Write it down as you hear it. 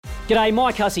G'day,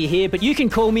 Mike Hussey here, but you can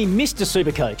call me Mr.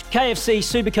 Supercoach. KFC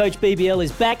Supercoach BBL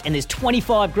is back and there's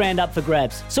 25 grand up for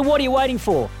grabs. So what are you waiting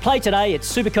for? Play today at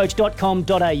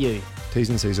supercoach.com.au. T's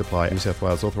and C's apply. New South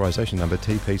Wales authorisation number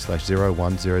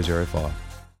TP/01005.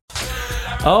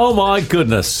 Oh my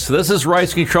goodness. This is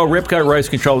Race Control, Repco Race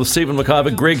Control with Stephen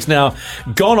McIver. Greg's now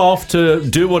gone off to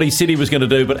do what he said he was going to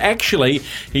do, but actually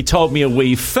he told me a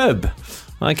wee fib.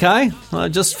 Okay, I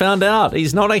just found out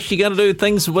he's not actually going to do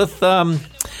things with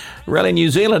Rally New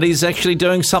Zealand. He's actually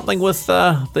doing something with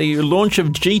the launch of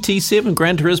GT7,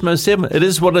 Gran Turismo 7. It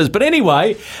is what it is. But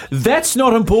anyway, that's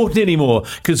not important anymore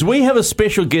because we have a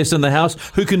special guest in the house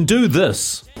who can do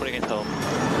this. Bring it home.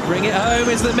 Bring it home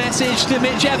is the message to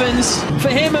Mitch Evans. For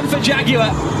him and for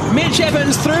Jaguar. Mitch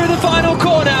Evans through the final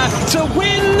corner to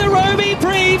win the Romy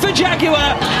Prix for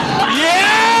Jaguar.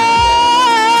 Yeah!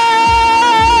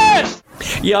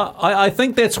 Yeah, I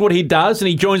think that's what he does, and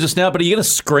he joins us now. But are you going to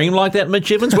scream like that,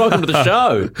 Mitch Evans? Welcome to the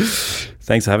show.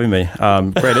 Thanks for having me.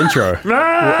 Great intro.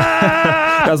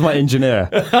 That was my engineer,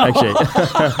 actually.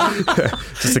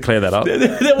 Just to clear that up.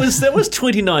 That was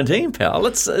 2019, pal.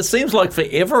 It seems like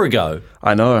forever ago.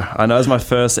 I know. It was my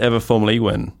first ever Formula E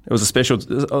win. It was a special.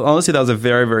 Honestly, that was a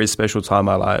very, very special time in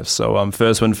my life. So,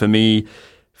 first win for me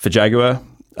for Jaguar.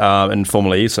 In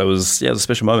Formula E, so it was a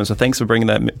special moment. So thanks for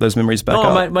bringing those memories back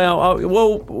up. Mate,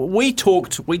 well, we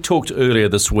talked earlier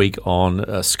this week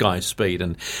on Sky Speed,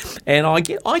 and I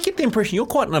get the impression you're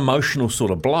quite an emotional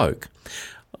sort of bloke.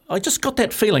 I just got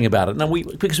that feeling about it. Now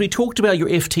because we talked about your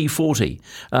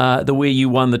FT40, the where you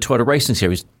won the Toyota Racing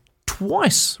Series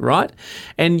twice, right?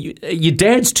 And your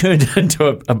dad's turned into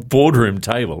a boardroom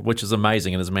table, which is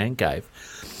amazing in his man cave.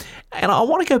 And I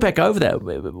want to go back over that.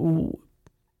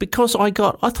 Because I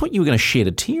thought you were going to shed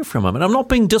a tear from him, and I'm not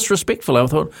being disrespectful. I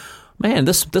thought, man,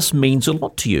 this means a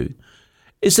lot to you.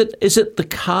 Is it the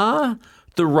car,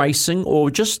 the racing, or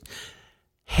just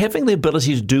having the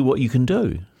ability to do what you can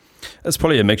do? It's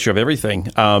probably a mixture of everything.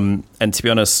 And to be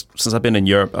honest, since I've been in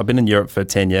Europe for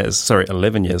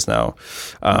 11 years now.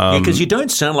 Because you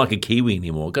don't sound like a Kiwi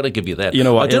anymore. Got to give you that. You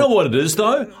know what? I don't know what it is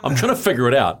though. I'm trying to figure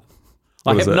it out.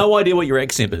 I have no idea what your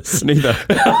accent is. Neither.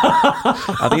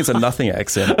 I think it's a nothing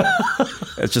accent.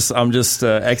 I'm just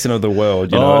accent of the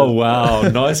world. You know? Oh, wow.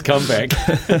 Nice comeback.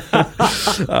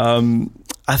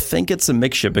 I think it's a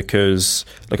mixture because,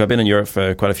 look, I've been in Europe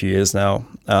for quite a few years now.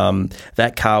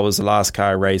 That car was the last car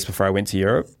I raced before I went to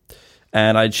Europe.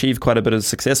 And I achieved quite a bit of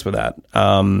success with that.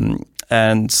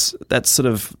 And that's sort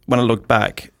of, when I look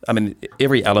back, I mean,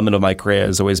 every element of my career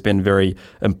has always been very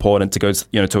important to go,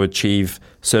 to achieve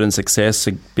certain success,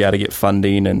 to be able to get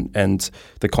funding and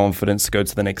the confidence to go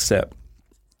to the next step.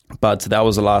 But that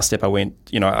was the last step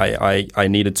I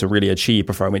needed to really achieve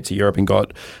before I went to Europe and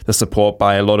got the support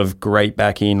by a lot of great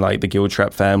backing, like the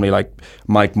Giltrap family, like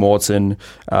Mike Morton,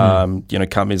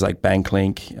 companies like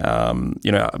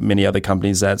Banklink, many other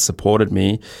companies that supported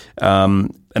me.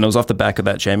 And it was off the back of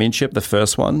that championship, the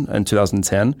first one in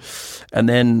 2010. And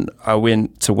then I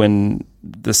went to win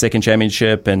the second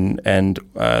championship and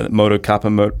Moto Cup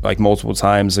multiple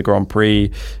times, the Grand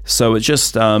Prix. So it's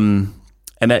just...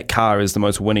 and that car is the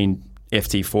most winning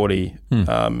FT40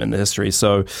 in the history.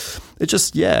 So it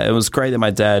was great that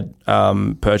my dad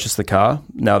purchased the car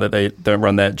now that they don't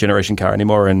run that generation car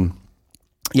anymore. And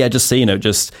just seeing it,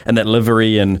 and that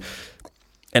livery and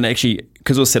actually,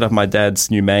 because it was set up in my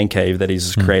dad's new man cave that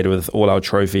he's created with all our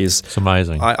trophies. It's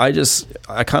amazing. I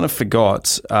kind of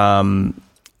forgot,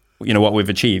 what we've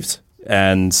achieved.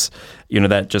 And,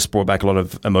 that just brought back a lot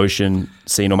of emotion,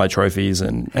 seeing all my trophies.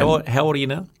 How old are you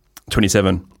now?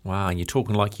 27. Wow, and you're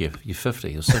talking like you're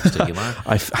 50 or 60, you know?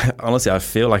 Honestly, I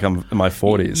feel like I'm in my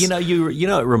 40s.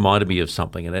 It reminded me of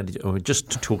something, and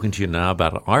just talking to you now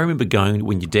about it. I remember going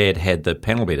when your dad had the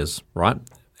panel beaters, right?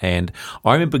 And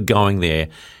I remember going there,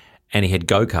 and he had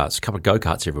go-karts, a couple of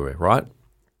go-karts everywhere, right?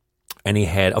 And he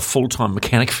had a full-time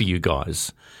mechanic for you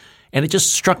guys. And it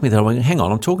just struck me that I went, hang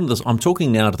on, I'm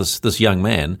talking now to this young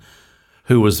man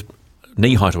who was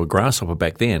knee-high to a grasshopper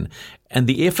back then, and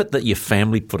the effort that your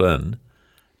family put in,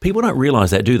 people don't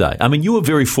realise that, do they? I mean, you were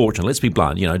very fortunate, let's be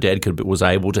blunt. Dad was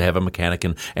able to have a mechanic,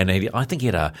 and I think he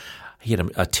had a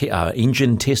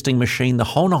engine testing machine, the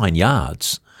whole 9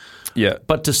 yards. Yeah.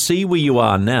 But to see where you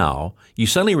are now, you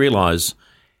suddenly realise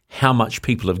how much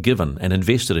people have given and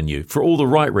invested in you for all the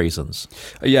right reasons.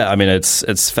 Yeah, I mean,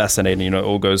 it's fascinating. It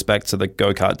all goes back to the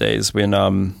go-kart days when,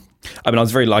 I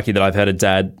was very lucky that I've had a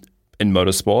dad in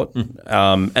motorsport.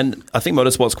 And I think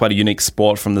motorsport's quite a unique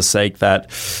sport from the sake that,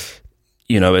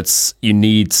 it's you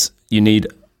need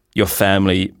your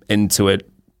family into it,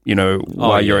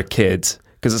 while you're a kid.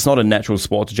 Because it's not a natural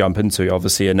sport to jump into.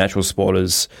 Obviously, a natural sport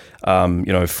is,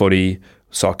 footy,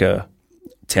 soccer,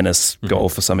 tennis,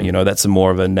 golf or something, that's more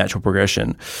of a natural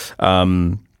progression.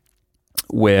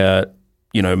 Where,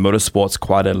 motorsport's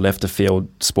quite a left of field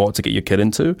sport to get your kid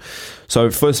into. So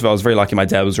first of all, I was very lucky. My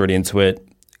dad was already into it,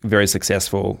 very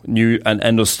successful, knew and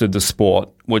understood the sport,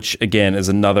 which again is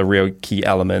another real key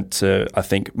element to, I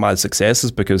think, my success,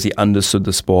 is because he understood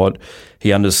the sport.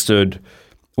 He understood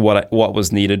what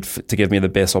was needed to give me the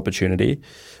best opportunity.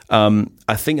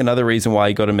 I think another reason why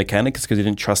he got a mechanic is because he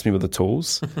didn't trust me with the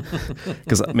tools.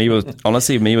 Because me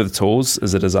with tools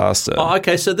is a disaster. Oh,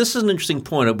 okay, so this is an interesting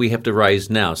point that we have to raise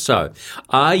now. So,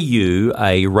 are you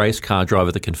a race car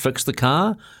driver that can fix the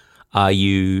car? Are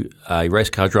you a race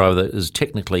car driver that is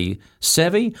technically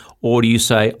savvy? Or do you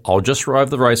say, I'll just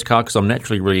drive the race car because I'm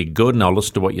naturally really good and I'll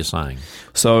listen to what you're saying?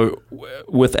 So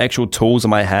with actual tools in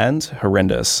my hand,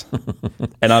 horrendous.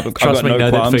 And I've got me, no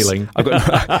know qualms. That feeling.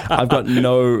 I've got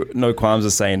no qualms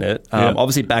of saying it.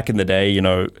 Obviously back in the day,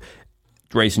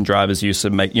 racing drivers used to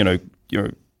make,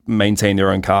 maintain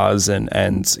their own cars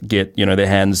and get, their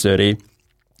hands dirty.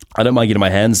 I don't mind getting my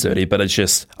hands dirty, but it's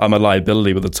just I'm a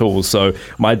liability with the tools. So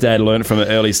my dad learned from an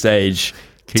early stage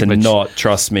not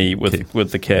trust me with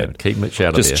the kit. Yeah, keep Mitch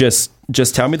out of there.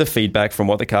 Just tell me the feedback from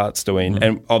what the cart's doing. Mm-hmm.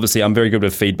 And obviously I'm very good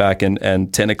with feedback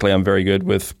and technically I'm very good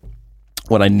with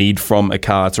what I need from a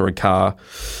car to a car.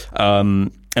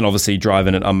 And obviously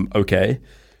driving it, I'm okay.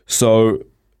 So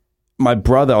my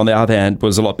brother, on the other hand,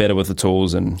 was a lot better with the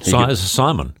tools. And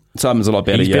Simon's a lot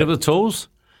better, He's better with the tools?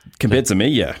 Compared to me,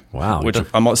 yeah. Wow. Which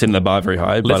I'm not setting the bar very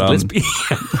high, but let's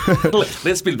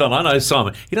be blunt. I know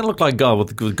Simon. He doesn't look like a guy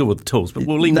good with the tools, but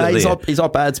we'll leave it there. He's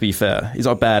not bad, to be fair. He's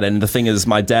not bad. And the thing is,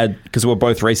 my dad, because we're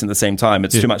both racing at the same time,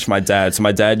 it's too much for my dad. So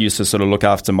my dad used to sort of look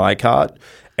after my cart,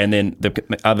 and then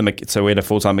so we had a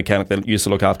full-time mechanic that used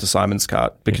to look after Simon's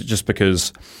cart, just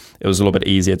because it was a little bit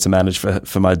easier to manage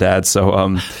for my dad.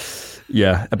 So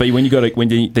yeah, but when you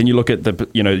look at the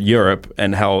Europe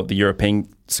and how the Europeans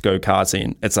go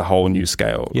karting, it's a whole new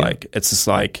scale. Yeah. Like it's just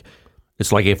like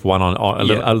it's like F1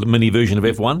 on a mini version of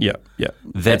F1. Yeah.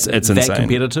 It's insane. That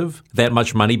competitive, that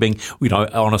much money being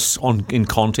in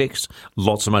context,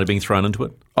 lots of money being thrown into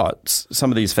it. Oh, some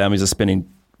of these families are spending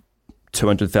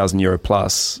 €200,000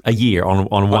 plus a year on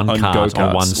one kart,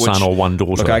 on one son or one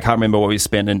daughter. Look, I can't remember what we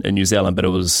spent in New Zealand, but it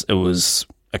was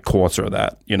a quarter of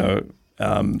that.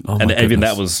 And even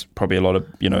that was probably a lot of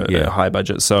a high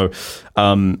budget. So,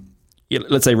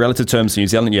 let's say relative terms to New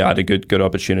Zealand, I had a good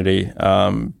opportunity.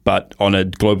 But on a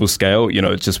global scale,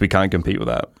 it's just we can't compete with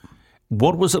that.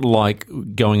 What was it like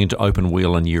going into open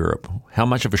wheel in Europe? How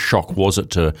much of a shock was it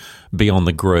to be on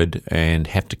the grid and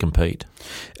have to compete?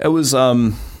 It was. I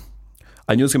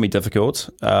knew it was going to be difficult,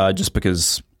 just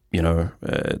because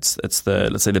it's the,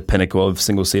 let's say, the pinnacle of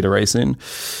single seater racing.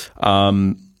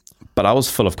 But I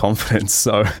was full of confidence,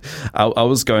 so I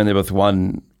was going there with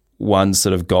one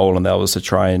sort of goal, and that was to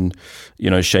try and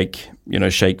shake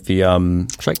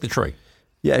the tree.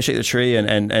 Yeah, shake the tree,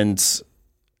 and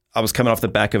I was coming off the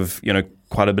back of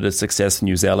quite a bit of success in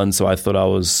New Zealand, so I thought I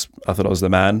was the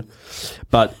man.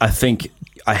 But I think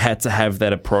I had to have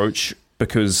that approach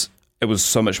because it was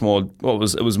so much more. Well,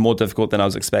 it was more difficult than I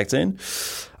was expecting.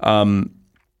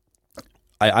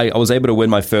 I was able to win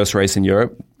my first race in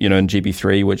Europe, in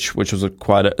GP3, which was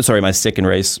my second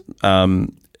race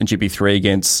in GP3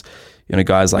 against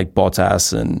guys like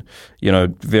Bottas and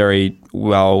very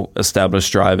well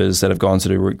established drivers that have gone to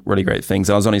do really great things.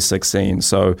 I was only 16,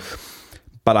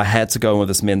 but I had to go in with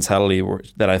this mentality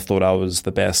that I thought I was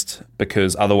the best,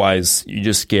 because otherwise you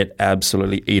just get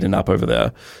absolutely eaten up over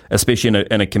there, especially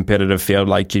in a competitive field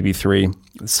like GP3.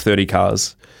 It's 30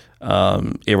 cars.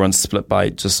 Everyone's split by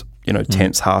just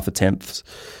tenths, half a tenth.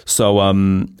 So,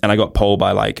 and I got pole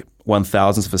by like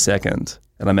 1,000th of a second,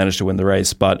 and I managed to win the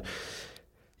race. But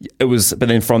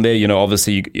then from there,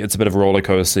 obviously it's a bit of a roller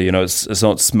coaster. It's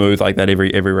not smooth like that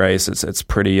every race. It's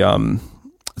pretty,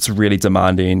 it's really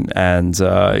demanding, and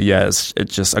it's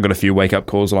just I got a few wake up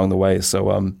calls along the way.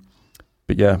 So,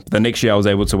 but yeah, the next year I was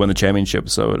able to win the championship,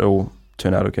 so it all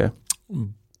turned out okay.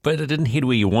 But it didn't head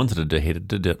where you wanted it to head,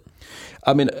 did it?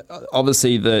 I mean,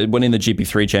 obviously, winning the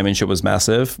GP3 championship was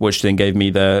massive, which then gave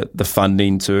me the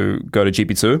funding to go to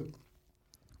GP2.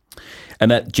 And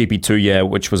that GP2 year,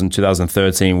 which was in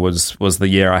 2013, was the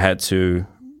year I had to,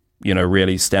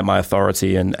 really stamp my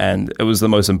authority. And it was the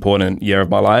most important year of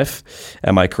my life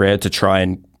and my career to try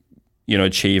and,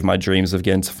 achieve my dreams of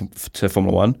getting to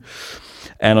Formula One.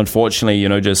 And unfortunately,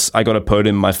 I got a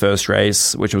podium in my first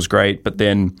race, which was great. But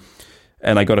then...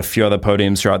 And I got a few other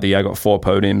podiums throughout the year. I got 4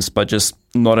 podiums, but just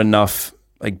not enough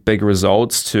like big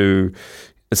results to,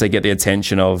 let's say, get the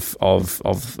attention of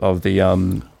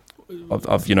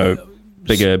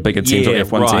bigger teams or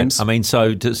F1 right. teams. I mean,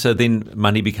 so then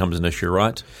money becomes an issue,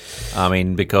 right? I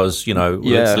mean, because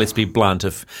let's be blunt.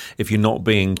 If you're not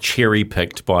being cherry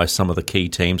picked by some of the key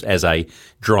teams as a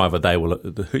driver, they will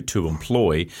to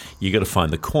employ. You got to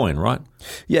find the coin, right?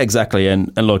 Yeah, exactly.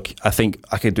 And look, I think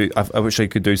I wish I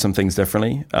could do some things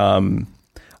differently.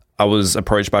 I was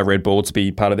approached by Red Bull to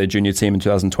be part of their junior team in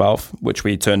 2012, which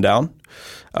we turned down.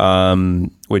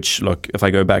 Which, look, if I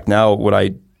go back now, would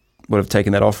have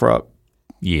taken that offer up?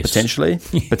 Yes.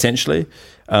 Potentially.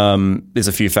 There's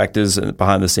a few factors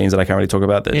behind the scenes that I can't really talk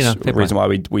about. That's the reason why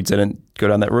we didn't go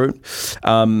down that route.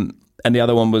 And the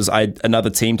other one was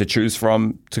another team to choose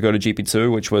from to go to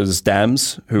GP2, which was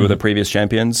Dams, who were the previous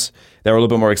champions. They were a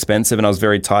little bit more expensive, and I was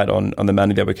very tight on the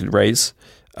money that we could raise.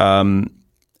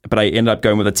 But I ended up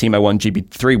going with a team I won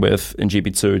GP3 with in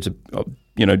GP2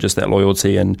 to, just that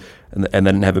loyalty and they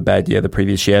didn't have a bad year the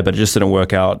previous year, but it just didn't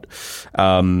work out.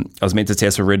 I was meant to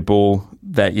test for Red Bull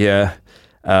that year.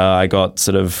 I got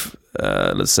sort of,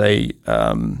 let's say,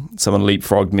 someone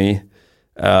leapfrogged me,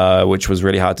 which was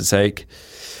really hard to take.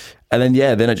 And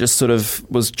then it just sort of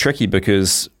was tricky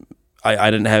because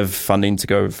I didn't have funding to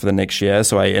go for the next year,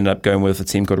 so I ended up going with a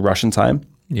team called Russian Time.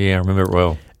 Yeah, I remember it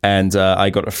well. And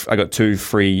I got 2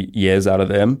 free years out of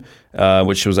them,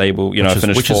 which was able, I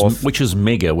finished fourth. Which is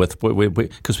mega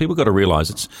because people got to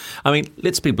realise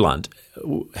let's be blunt,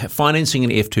 financing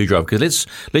an F2 driver, because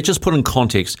let's just put in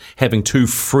context having 2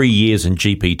 free years in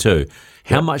GP2.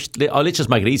 How much, let's just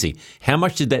make it easy. How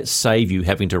much did that save you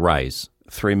having to raise?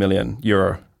 €3 million.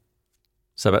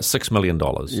 So about $6 million.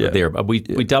 Yeah. There, we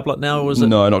double it now, or is it?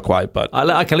 No, not quite. But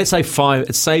okay, let's say 5.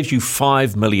 It saves you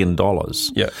 $5 million.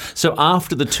 Yeah. So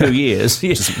after the 2 years,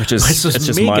 which is it's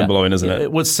just mind blowing, isn't it?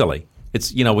 It was silly.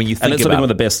 It's when you think and it's about looking with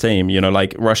the best team.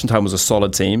 Like Russian Time was a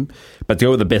solid team, but to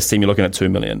go with the best team, you're looking at €2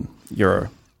 million.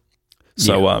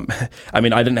 So I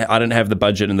didn't have the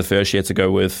budget in the first year to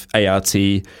go with ART.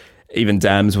 Even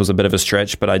Dams was a bit of a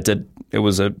stretch, but I did. It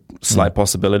was a slight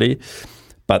possibility.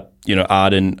 But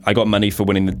Arden, I got money for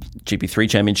winning the GP3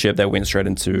 championship. That went straight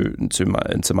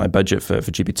into my budget for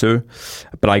GP2.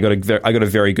 But I got a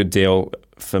very good deal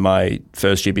for my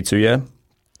first GP2 year.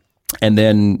 And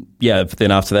then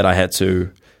after that I had to,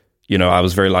 I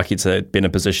was very lucky to be in a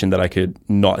position that I could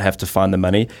not have to find the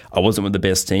money. I wasn't with the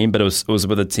best team, but it was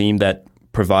with a team that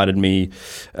provided me.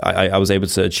 I was able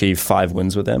to achieve 5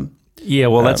 wins with them. Yeah,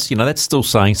 well, that's still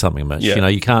saying something, Mitch. Yeah.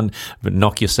 You can't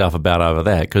knock yourself about over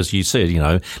that, because you said,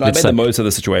 I made the most of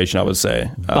the situation, I would say.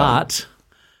 But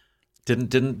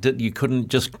you couldn't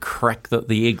just crack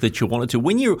the egg that you wanted to.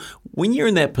 When you're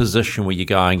in that position where you're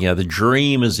going, the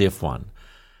dream is F1,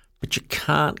 but you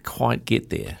can't quite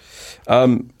get there.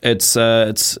 It's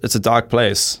a dark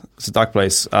place. It's a dark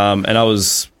place. And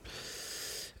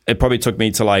it probably took me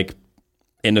to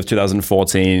end of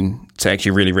 2014 to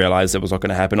actually really realize it was not going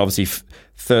to happen. Obviously,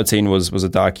 13 was a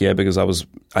dark year because I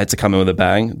had to come in with a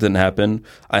bang. It didn't happen.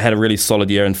 I had a really solid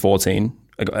year in 14.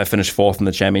 I finished 4th in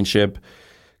the championship,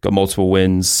 got multiple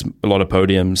wins, a lot of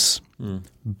podiums,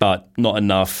 but not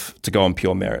enough to go on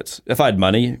pure merit. If I had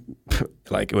money,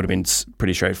 it would have been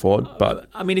pretty straightforward. But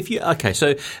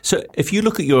so if you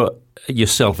look at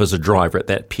yourself as a driver at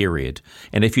that period,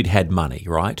 and if you'd had money,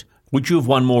 right, would you have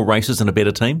won more races in a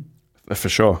better team? For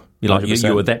sure.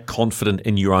 You were that confident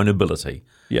in your own ability.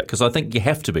 Yeah. Because I think you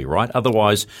have to be, right?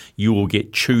 Otherwise, you will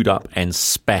get chewed up and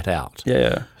spat out.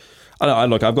 Yeah.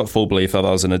 I've got full belief that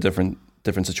I was in a different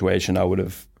situation. I would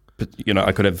have,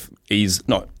 I could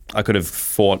have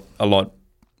fought a lot.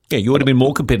 Yeah, you would have been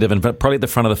more competitive and probably at the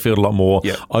front of the field a lot more,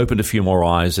 yeah. Opened a few more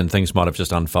eyes, and things might have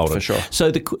just unfolded. For sure.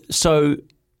 So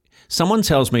someone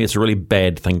tells me it's a really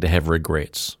bad thing to have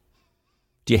regrets.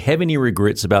 Do you have any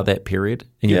regrets about that period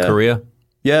in your career?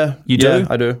 Yeah. You do? Yeah,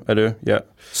 I do, yeah.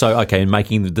 So, okay,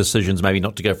 making the decisions maybe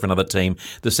not to go for another team,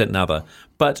 this, that, and other.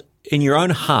 But in your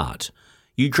own heart,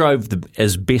 you drove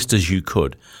as best as you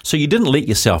could. So you didn't let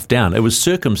yourself down. It was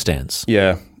circumstance.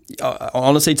 Yeah.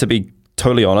 Honestly, to be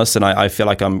totally honest, and I feel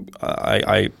like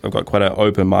I've got quite an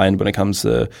open mind when it comes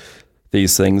to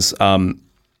these things.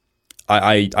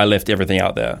 I left everything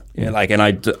out there, and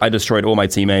I destroyed all my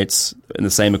teammates in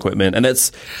the same equipment. And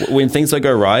that's when things don't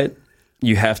go right,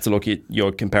 you have to look at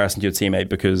your comparison to your teammate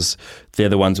because they're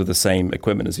the ones with the same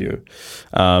equipment as you.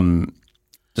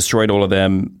 Destroyed all of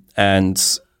them, and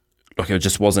it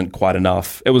just wasn't quite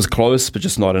enough. It was close, but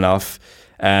just not enough.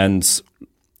 And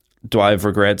do I have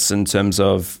regrets in terms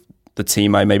of the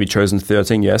team I maybe chose in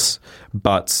 13? Yes,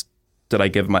 but did I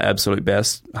give my absolute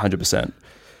best? 100%.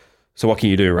 So what can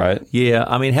you do, right? Yeah,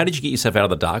 I mean, how did you get yourself out of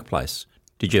the dark place?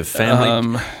 Did you have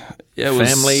family? it was,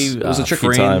 family, it was a tricky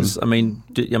friends. time.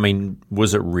 I mean,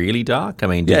 was it really dark? I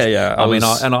mean, Yeah.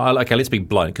 Okay, let's be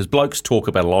blunt, because blokes talk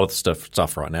about a lot of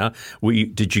stuff right now.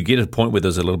 Did you get to a point where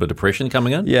there's a little bit of depression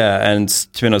coming in? Yeah, and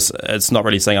to be honest, it's not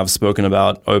really something I've spoken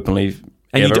about openly.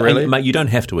 And really. mate, you don't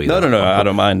have to either. No, I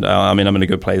don't mind. I'm in a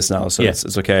good place now, so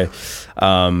it's okay.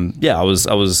 I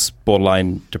was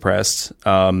borderline depressed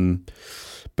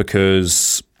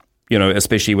because,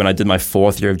 especially when I did my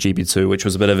 4th year of GB2, which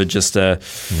was a bit of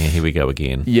here we go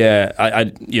again. Yeah,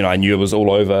 I knew it was all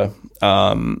over.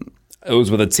 It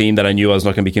was with a team that I knew I was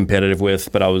not going to be competitive with,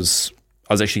 but I was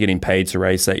actually getting paid to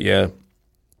race that year,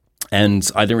 and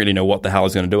I didn't really know what the hell I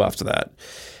was going to do after that.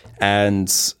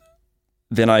 And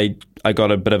then I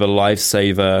got a bit of a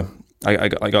lifesaver.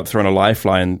 I got thrown a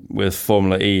lifeline with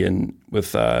Formula E, and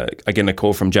with again a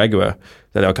call from Jaguar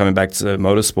that they were coming back to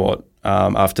motorsport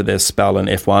after their spell in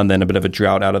F1, then a bit of a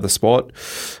drought out of the sport.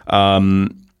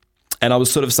 And I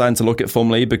was sort of starting to look at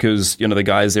Formula E because the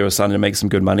guys there were starting to make some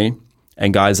good money,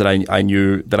 and guys that I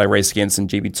knew that I raced against in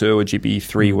GB2 or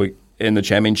GB3 were in the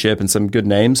championship and some good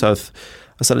names. So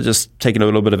I started just taking a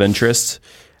little bit of interest,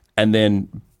 and then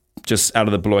just out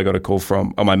of the blue,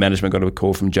 my management got a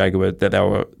call from Jaguar that they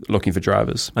were looking for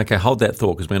drivers. Okay, hold that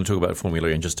thought, because we're going to talk about Formula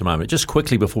E in just a moment. Just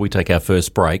quickly before we take our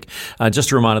first break,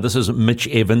 just a reminder, this is Mitch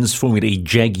Evans, Formula E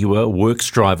Jaguar works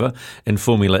driver in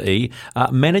Formula E,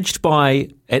 managed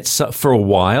for a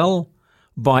while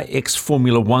by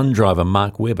ex-Formula 1 driver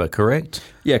Mark Webber, correct?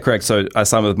 Yeah, correct. So I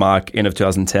signed with Mark end of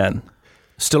 2010.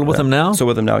 Still with him now? Still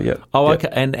with him now, yeah. Oh, okay.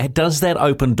 And does that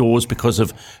open doors because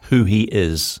of who he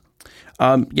is?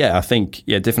 I think,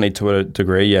 definitely to a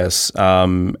degree, yes.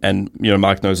 And,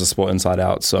 Mark knows the sport inside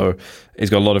out, so he's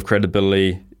got a lot of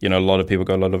credibility. A lot of people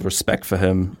got a lot of respect for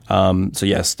him. So,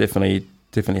 yes, definitely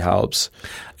helps.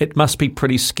 It must be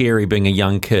pretty scary being a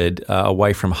young kid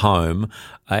away from home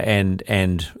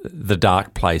and the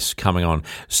dark place coming on.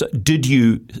 So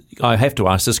I have to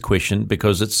ask this question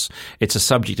because it's a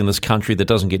subject in this country that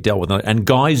doesn't get dealt with, and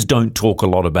guys don't talk a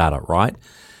lot about it, right?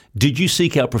 Did you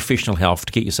seek out professional help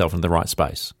to get yourself in the right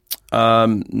space?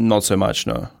 Not so much,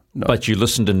 no. But you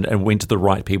listened and went to the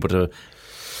right people to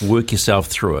work yourself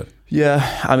through it.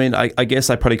 Yeah, I guess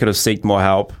I probably could have sought more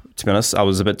help, to be honest. I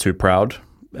was a bit too proud.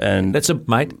 And it's a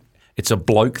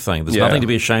bloke thing. There's nothing to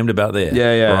be ashamed about there.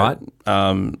 Yeah. Right?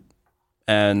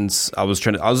 And I was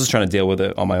just trying to deal with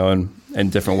it on my own in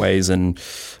different ways, and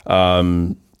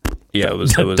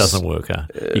it doesn't work, huh?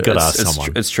 You got to ask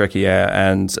someone. It's tricky, yeah,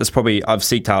 and it's probably I've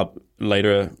sought help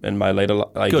later in my later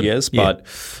years, but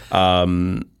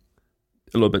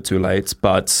a little bit too late.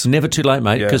 But never too late,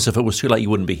 mate. Because if it was too late, you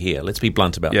wouldn't be here. Let's be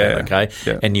blunt about that, okay?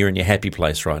 Yeah. And you're in your happy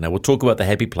place right now. We'll talk about the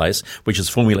happy place, which is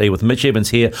Formula E with Mitch Evans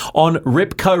here on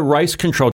Repco Race Control.